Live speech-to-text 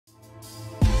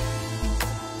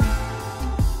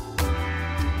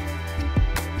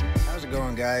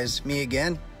guys, me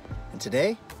again, and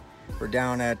today we're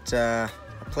down at a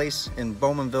place in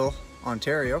Bowmanville,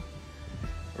 Ontario.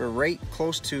 We're right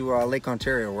close to Lake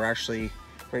Ontario. We're actually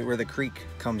right where the creek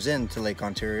comes into Lake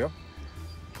Ontario.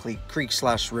 Creek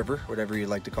slash river, whatever you'd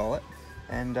like to call it.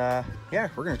 And yeah,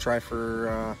 we're gonna try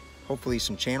for hopefully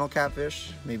some channel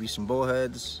catfish, maybe some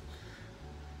bullheads.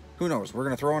 Who knows? We're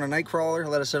gonna throw in a night crawler,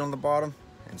 let it sit on the bottom,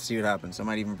 and see what happens. I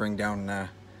might even bring down a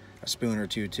spoon or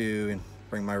two too, and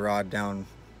bring my rod down,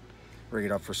 rig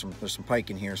it up for there's some pike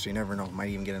in here, so you never know, might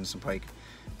even get into some pike.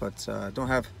 But don't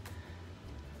have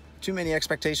too many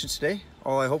expectations today.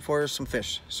 All I hope for is some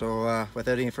fish. So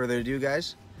without any further ado,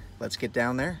 guys, let's get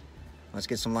down there. Let's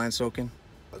get some line soaking.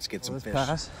 Let's get some fish.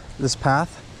 This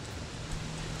path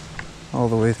all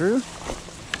the way through.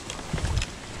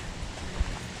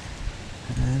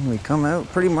 And we come out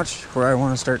pretty much where I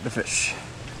want to start to fish.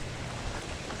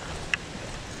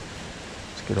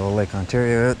 Let's get old Lake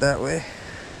Ontario out that way.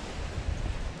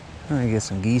 I'm gonna get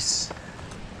some geese.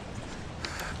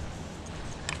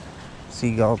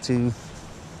 Seagull too.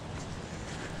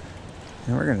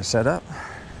 And we're gonna set up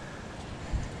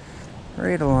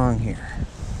right along here.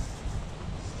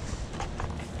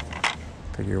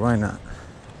 Figure why not?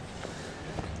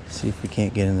 See if we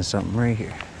can't get into something right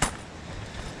here.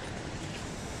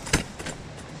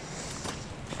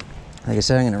 Like I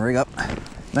said, I'm gonna rig up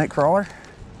night crawler,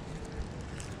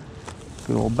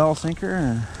 good old bell sinker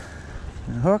and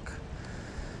a hook.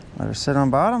 Let her sit on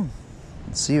bottom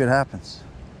and see what happens.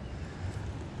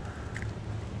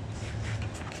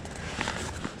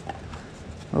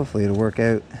 Hopefully it'll work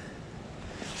out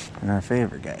in our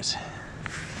favor, guys.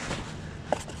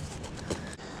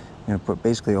 I'm gonna put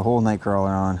basically a whole night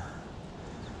crawler on,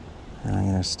 and I'm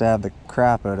gonna stab the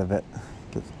crap out of it.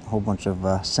 Get a whole bunch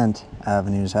of scent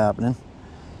avenues happening.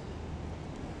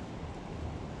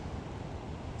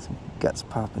 Some guts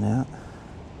popping out.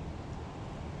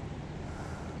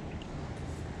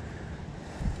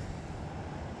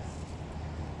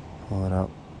 Pull it up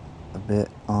a bit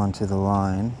onto the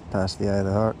line past the eye of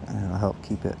the hook, and it'll help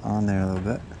keep it on there a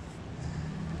little bit.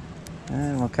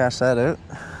 And we'll cast that out.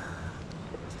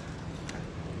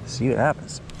 See what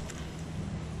happens.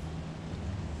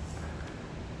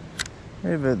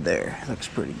 Right about there. Looks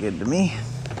pretty good to me.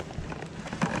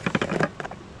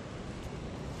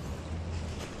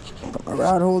 Put my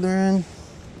rod holder in.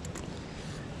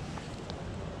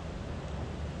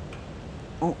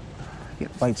 Oh,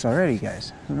 get bites already,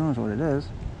 guys. Who knows what it is?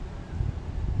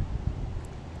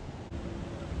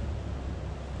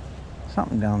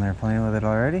 Something down there playing with it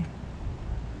already.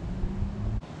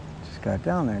 Just got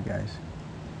down there, guys.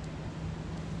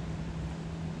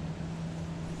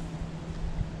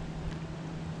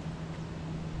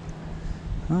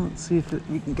 Well, let's see if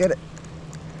we can get it.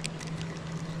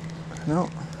 No.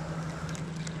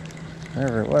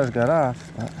 Wherever it was got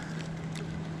off, but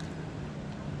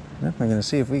definitely gonna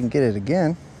see if we can get it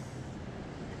again.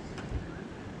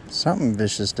 Something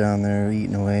vicious down there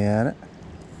eating away at it.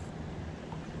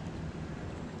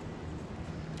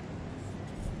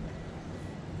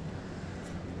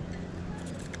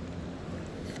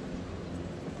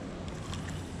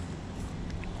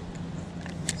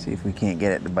 See if we can't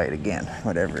get it to bite again,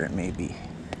 whatever it may be.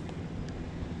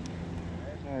 I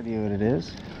have no idea what it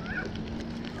is.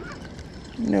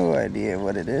 No idea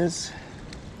what it is.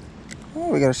 Oh,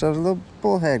 we got ourselves a little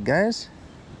bullhead, guys.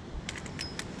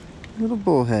 Little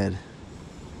bullhead.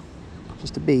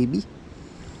 Just a baby.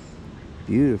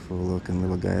 Beautiful looking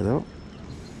little guy though.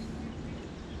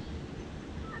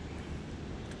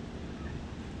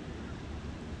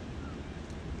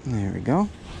 There we go.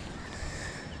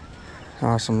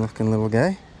 Awesome looking little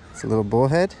guy. It's a little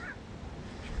bullhead.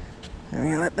 And we're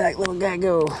gonna let that little guy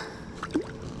go.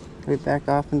 Right back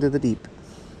off into the deep.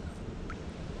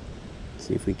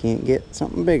 See if we can't get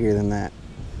something bigger than that.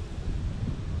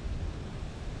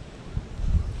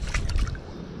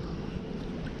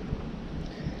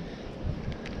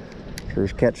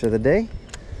 First catch of the day.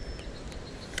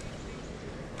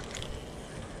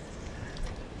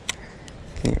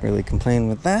 Can't really complain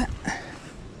with that.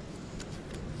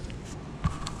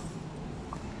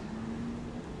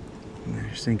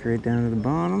 Sink right down to the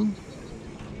bottom.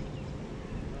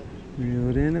 Reel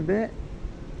it in a bit.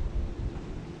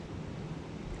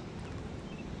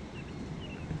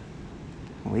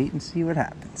 Wait and see what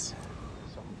happens.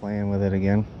 So I'm playing with it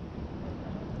again.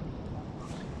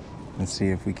 Let's see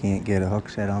if we can't get a hook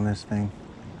set on this thing.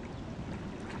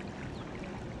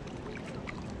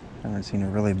 Haven't seen a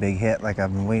really big hit like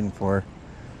I've been waiting for.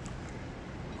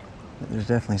 But there's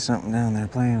definitely something down there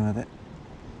playing with it.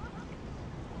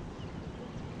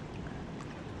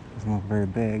 Doesn't look very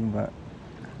big, but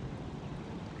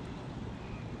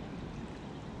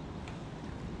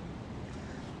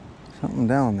Something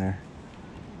down there.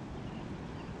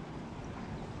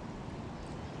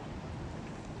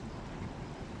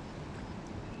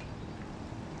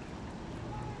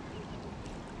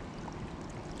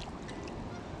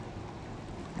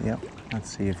 Yep,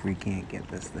 let's see if we can't get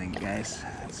this thing, guys.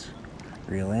 Let's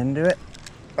reel into it.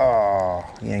 Oh,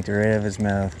 yanked it right out of his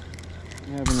mouth.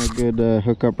 Having a good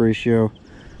hookup ratio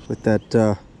with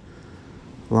that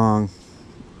long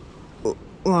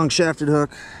shafted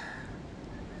hook.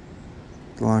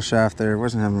 The long shaft there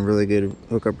wasn't having a really good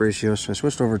hookup ratio, so I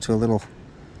switched over to a little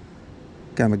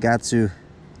Gamakatsu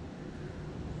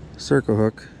circle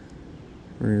hook.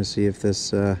 We're gonna see if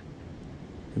this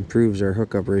improves our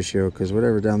hookup ratio, because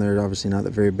whatever down there is obviously not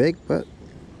that very big, but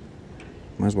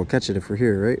might as well catch it if we're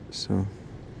here, right? So I'm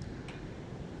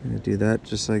gonna do that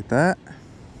just like that.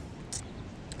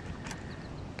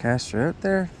 Cast her out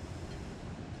there.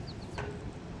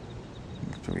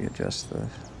 After we adjust the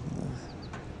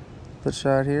foot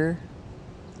shot here.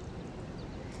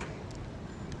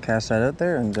 Cast that out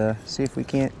there and see if we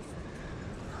can't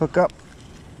hook up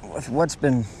with what's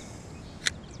been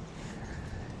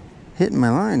hitting my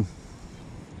line.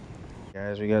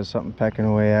 Guys, we got something pecking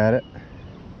away at it.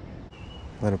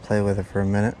 Let it play with it for a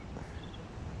minute.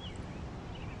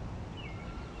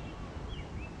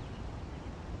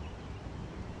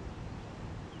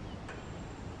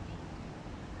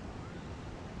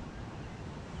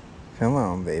 Come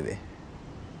on, baby.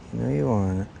 You know you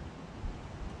want it.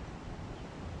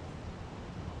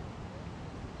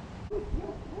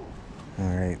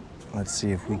 All right, let's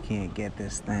see if we can't get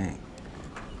this thing.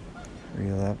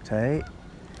 Reel up tight.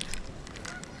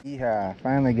 Yeehaw,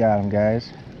 finally got him,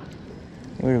 guys.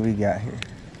 What do we got here?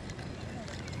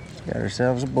 Got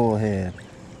ourselves a bullhead.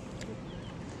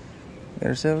 Got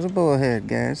ourselves a bullhead,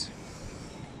 guys.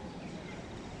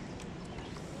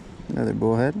 Another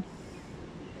bullhead.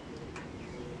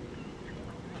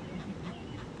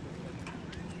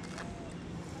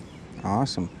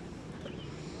 Awesome.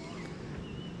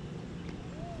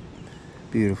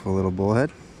 Beautiful little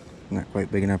bullhead. Not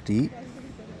quite big enough to eat.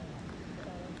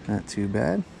 Not too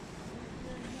bad.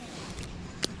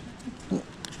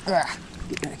 Ah,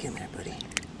 get back in there, buddy.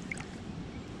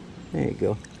 There you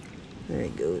go. There he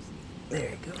goes. There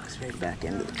he goes. Right back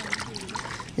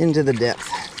into the depth.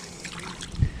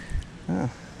 Oh,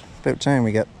 about time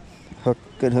we got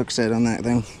good hook set on that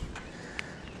thing.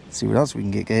 Let's see what else we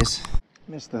can get, guys.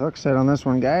 Missed the hook set on this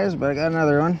one, guys, but I got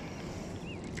another one.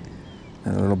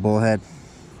 Another little bullhead.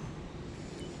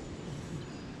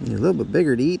 He's a little bit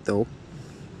bigger to eat, though.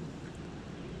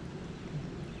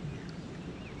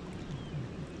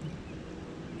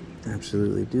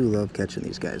 Absolutely do love catching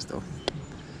these guys, though.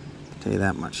 I'll tell you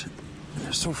that much. And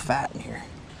they're so fat in here.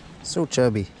 So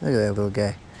chubby. Look at that little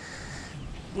guy.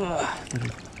 Ugh.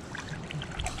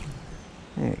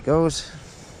 There it goes.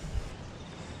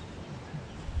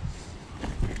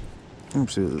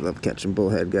 Absolutely love catching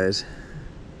bullhead, guys.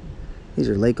 These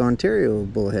are Lake Ontario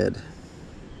bullhead.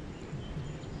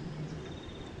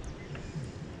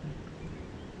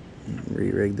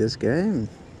 Re-rig this guy and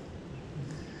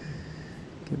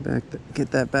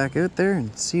get that back out there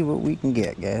and see what we can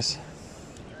get, guys.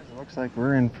 It looks like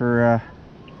we're in for a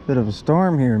bit of a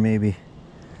storm here, maybe.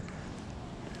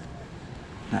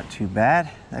 Not too bad.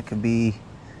 That could be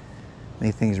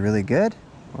make things really good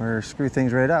or screw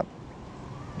things right up.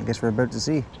 I guess we're about to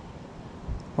see.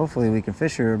 Hopefully we can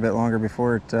fish here a bit longer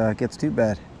before it gets too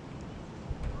bad.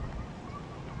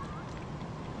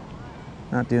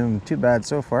 Not doing too bad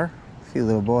so far. A few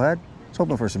little bullhead. I was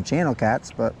hoping for some channel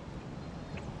cats, but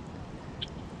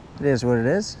it is what it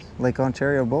is. Lake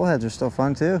Ontario bullheads are still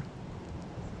fun too.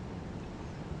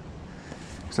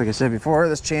 Just like I said before,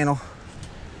 this channel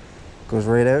goes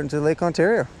right out into Lake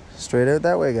Ontario. Straight out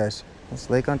that way, guys. That's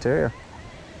Lake Ontario.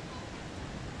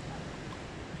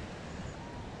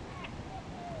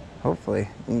 Hopefully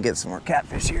we can get some more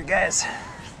catfish here, guys.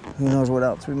 Who knows what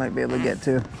else we might be able to get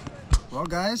to. Well,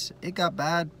 guys, it got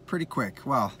bad pretty quick.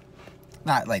 Well,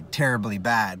 not like terribly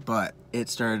bad, but it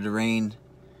started to rain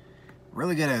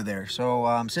really good out there. So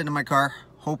I'm sitting in my car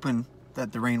hoping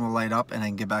that the rain will light up and I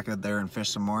can get back out there and fish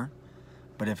some more.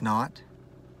 But if not,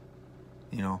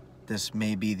 you know, this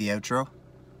may be the outro.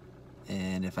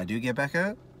 And if I do get back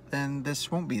out, then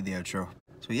this won't be the outro.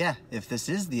 So yeah, if this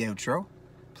is the outro,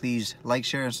 please like,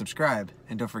 share, and subscribe.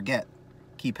 And don't forget,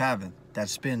 keep having that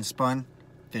spin, spun,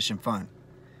 fishing fun.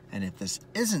 And if this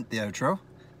isn't the outro,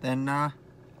 then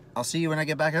I'll see you when I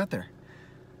get back out there.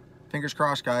 Fingers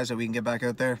crossed, guys, that we can get back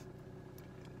out there.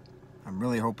 I'm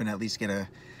really hoping to at least get a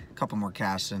couple more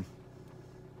casts in.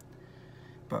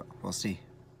 But we'll see.